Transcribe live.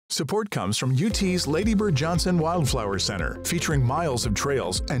Support comes from UT's Lady Bird Johnson Wildflower Center, featuring miles of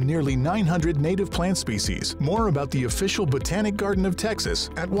trails and nearly 900 native plant species. More about the official Botanic Garden of Texas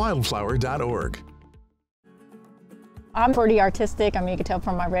at wildflower.org. I'm pretty artistic. I mean, you can tell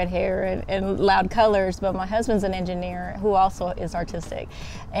from my red hair and loud colors, but my husband's an engineer who also is artistic.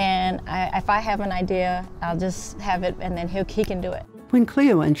 And if I have an idea, I'll just have it and then he can do it. When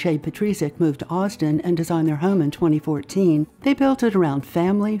Cleo and Shea Petricek moved to Austin and designed their home in 2014, they built it around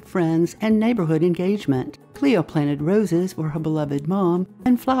family, friends, and neighborhood engagement. Cleo planted roses for her beloved mom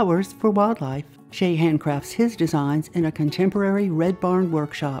and flowers for wildlife. Shea handcrafts his designs in a contemporary red barn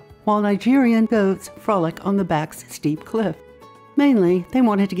workshop, while Nigerian goats frolic on the back's steep cliff. Mainly, they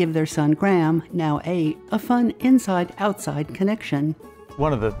wanted to give their son Graham, now 8, a fun inside-outside connection.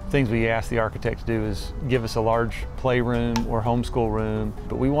 One of the things we asked the architect to do is give us a large playroom or homeschool room,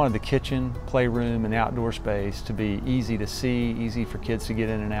 but we wanted the kitchen, playroom, and outdoor space to be easy to see, easy for kids to get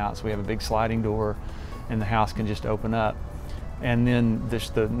in and out. So we have a big sliding door and the house can just open up. And then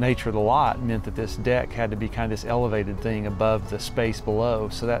the nature of the lot meant that this deck had to be kind of this elevated thing above the space below.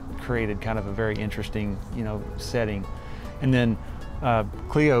 So that created kind of a very interesting, setting. And then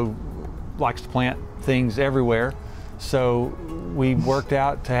Cleo likes to plant things everywhere. So we worked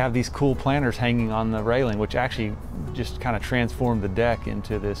out to have these cool planters hanging on the railing, which actually just kind of transformed the deck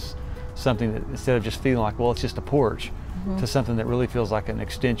into this something that, instead of just feeling like, well, it's just a porch, to something that really feels like an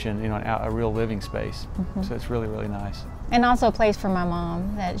extension, a real living space. So it's really, really nice. And also a place for my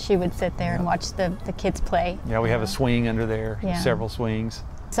mom that she would sit there and watch the kids play. Yeah, we have a swing under there, several swings.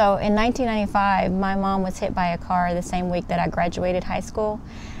 So in 1995, my mom was hit by a car the same week that I graduated high school.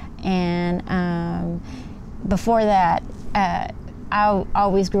 And before that, I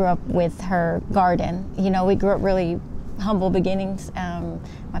always grew up with her garden. We grew up really humble beginnings.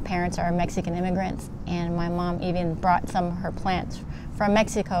 My parents are Mexican immigrants, and my mom even brought some of her plants from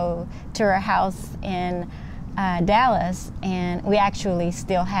Mexico to her house in Dallas, and we actually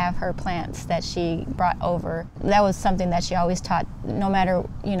still have her plants that she brought over. That was something that she always taught, no matter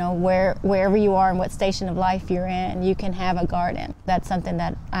wherever you are and what station of life you're in, you can have a garden. That's something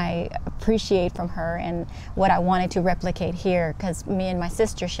that I appreciate from her and what I wanted to replicate here, because me and my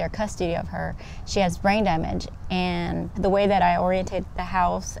sister share custody of her. She has brain damage, and the way that I oriented the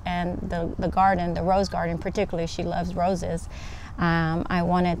house and the garden, the rose garden particularly, she loves roses. I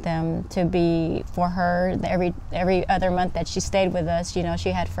wanted them to be for her. Every other month that she stayed with us, she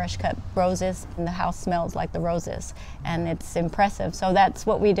had fresh cut roses, and the house smells like the roses, and it's impressive. So that's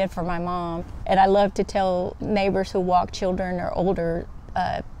what we did for my mom. And I love to tell neighbors who walk children or older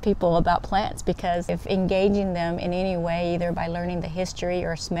people about plants, because if engaging them in any way, either by learning the history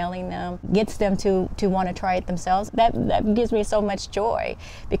or smelling them, gets them to want to try it themselves, that gives me so much joy,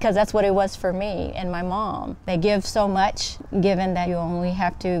 because that's what it was for me and my mom. They give so much, given that you only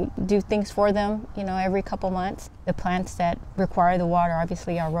have to do things for them, every couple months. The plants that require the water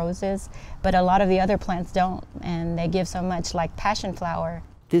obviously are roses, but a lot of the other plants don't, and they give so much, like passion flower.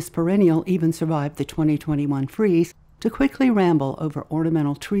 This perennial even survived the 2021 freeze to quickly ramble over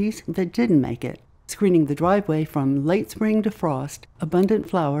ornamental trees that didn't make it. Screening the driveway from late spring to frost, abundant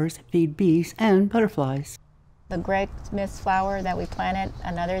flowers feed bees and butterflies. The gregarious flower that we planted,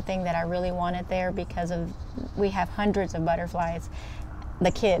 another thing that I really wanted there, because we have hundreds of butterflies.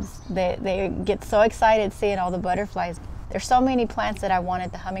 The kids, they get so excited seeing all the butterflies. There's so many plants that I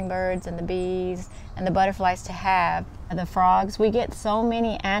wanted the hummingbirds and the bees and the butterflies to have. The frogs, we get so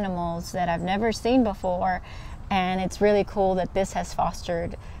many animals that I've never seen before. And it's really cool that this has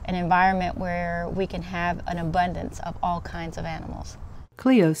fostered an environment where we can have an abundance of all kinds of animals.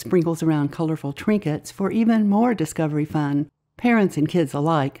 Cleo sprinkles around colorful trinkets for even more discovery fun. Parents and kids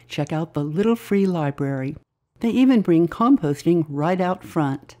alike check out the little free library. They even bring composting right out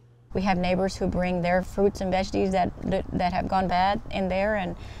front. We have neighbors who bring their fruits and veggies that have gone bad in there,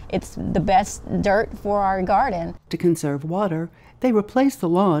 and it's the best dirt for our garden. To conserve water, they replace the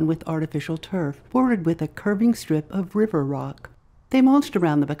lawn with artificial turf, bordered with a curving strip of river rock. They mulched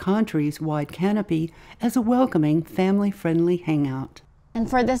around the pecan tree's wide canopy as a welcoming, family-friendly hangout. And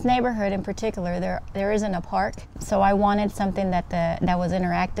for this neighborhood in particular, there isn't a park, so I wanted something that was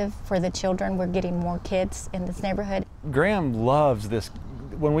interactive for the children. We're getting more kids in this neighborhood. Graham loves this.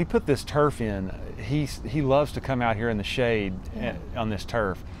 When we put this turf in, he loves to come out here in the shade on this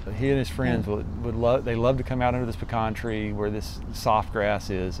turf. He and his friends they love to come out under this pecan tree where this soft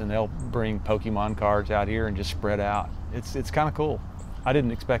grass is, and they'll bring Pokemon cards out here and just spread out. It's kind of cool. I didn't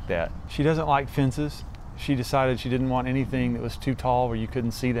expect that. She doesn't like fences. She decided she didn't want anything that was too tall where you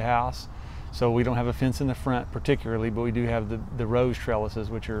couldn't see the house. So we don't have a fence in the front particularly, but we do have the rose trellises,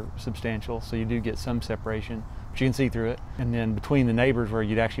 which are substantial, so you do get some separation. but you can see through it. And then between the neighbors where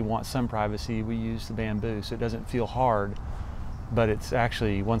you'd actually want some privacy, we use the bamboo, so it doesn't feel hard, but it's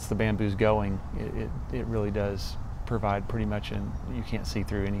actually, once the bamboo's going, it really does provide pretty much, and you can't see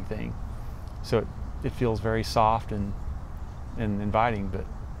through anything. So it feels very soft and inviting, but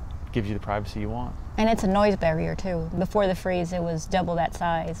gives you the privacy you want. And it's a noise barrier too. Before the freeze, it was double that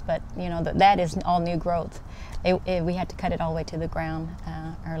size, but you know, that is all new growth. We had to cut it all the way to the ground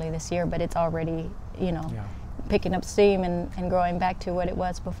early this year, but it's already, you know, picking up steam and growing back to what it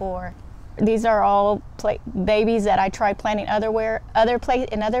was before. These are all babies that I tried planting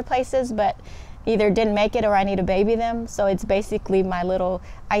in other places, but either didn't make it or I need to baby them. So it's basically my little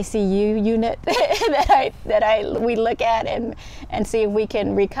ICU unit that we look at and see if we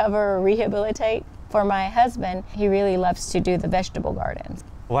can recover or rehabilitate. For my husband, he really loves to do the vegetable gardens.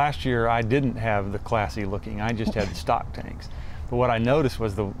 Last year I didn't have the classy looking, I just had the stock tanks. But what I noticed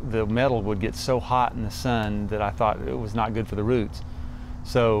was the metal would get so hot in the sun that I thought it was not good for the roots.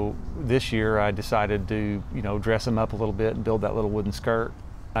 So this year I decided to, you know, dress them up a little bit and build that little wooden skirt.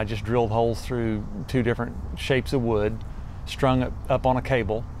 I just drilled holes through 2 different shapes of wood, strung it up on a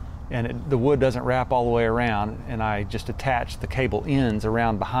cable, and the wood doesn't wrap all the way around, and I just attached the cable ends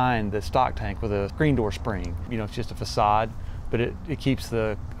around behind the stock tank with a screen door spring. You know, it's just a facade, but it keeps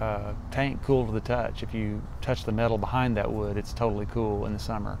the tank cool to the touch. If you touch the metal behind that wood, it's totally cool in the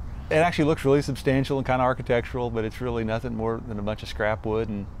summer. It actually looks really substantial and kind of architectural, but it's really nothing more than a bunch of scrap wood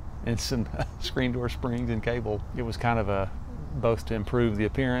and some screen door springs and cable. It was kind of both to improve the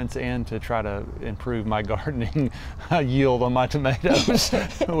appearance and to try to improve my gardening yield on my tomatoes,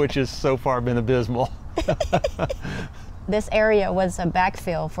 which has so far been abysmal. This area was a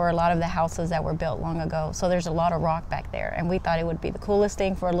backfill for a lot of the houses that were built long ago, so there's a lot of rock back there, and we thought it would be the coolest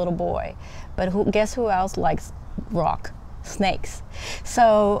thing for a little boy. But guess who else likes rock? Snakes.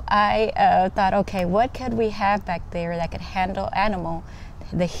 So I thought, okay, what could we have back there that could handle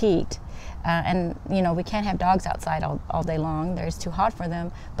the heat? And you know, we can't have dogs outside all day long. It's too hot for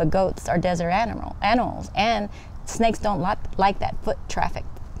them. But goats are desert animals, and snakes don't like that foot traffic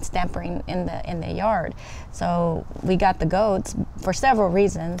stamping in the yard. So we got the goats for several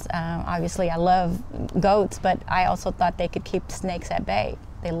reasons. Obviously, I love goats, but I also thought they could keep snakes at bay.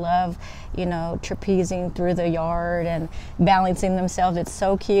 They love, you know, trapezing through the yard and balancing themselves. It's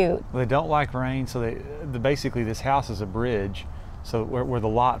so cute. Well, they don't like rain, so basically this house is a bridge. So where the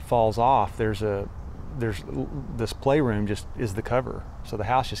lot falls off, there's this playroom just is the cover. So the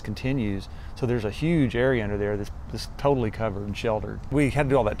house just continues. So there's a huge area under there that's totally covered and sheltered. We had to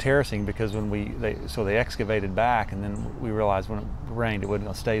do all that terracing because so they excavated back, and then we realized when it rained it wasn't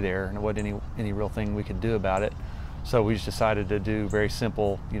going to stay there, and it wasn't any real thing we could do about it. So we just decided to do very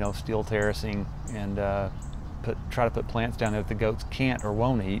simple, you know, steel terracing and try to put plants down there that the goats can't or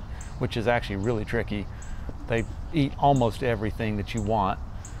won't eat, which is actually really tricky. They eat almost everything that you want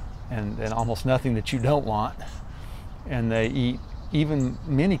and almost nothing that you don't want. And they eat even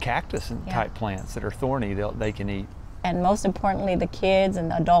mini cactus and type plants that are thorny, they can eat. And most importantly, the kids and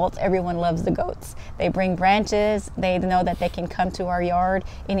the adults, everyone loves the goats. They bring branches. They know that they can come to our yard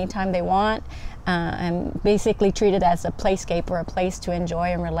anytime they want, and basically treat it as a playscape or a place to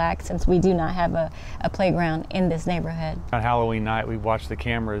enjoy and relax, since we do not have a playground in this neighborhood. On Halloween night, we watched the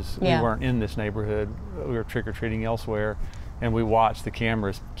cameras. We weren't in this neighborhood. We were trick-or-treating elsewhere. And we watched the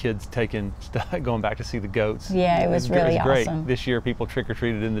cameras, kids going back to see the goats. Yeah, it was really great. awesome. This year people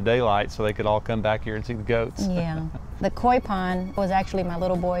trick-or-treated in the daylight so they could all come back here and see the goats. Yeah. The koi pond was actually my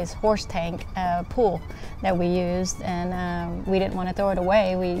little boy's horse tank pool that we used, and we didn't want to throw it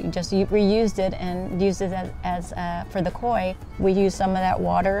away. We just reused it and used it as for the koi. We used some of that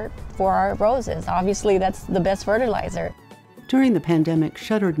water for our roses. Obviously, that's the best fertilizer. During the pandemic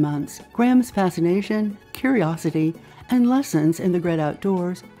shuttered months, Graham's fascination, curiosity, and lessons in the great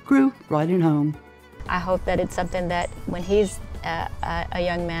outdoors grew right at home. I hope that it's something that when he's a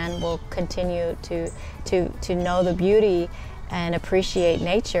young man will continue to know the beauty and appreciate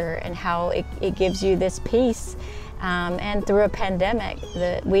nature and how it gives you this peace. And through a pandemic,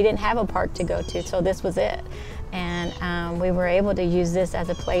 we didn't have a park to go to, so this was it. And we were able to use this as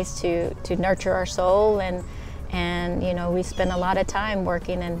a place to nurture our soul, and you know, we spent a lot of time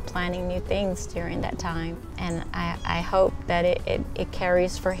working and planning new things during that time. And I hope that it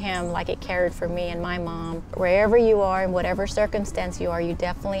carries for him like it carried for me and my mom. Wherever you are, in whatever circumstance you are, you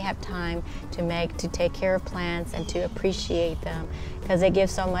definitely have time to take care of plants and to appreciate them, because they give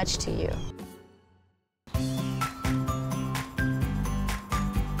so much to you.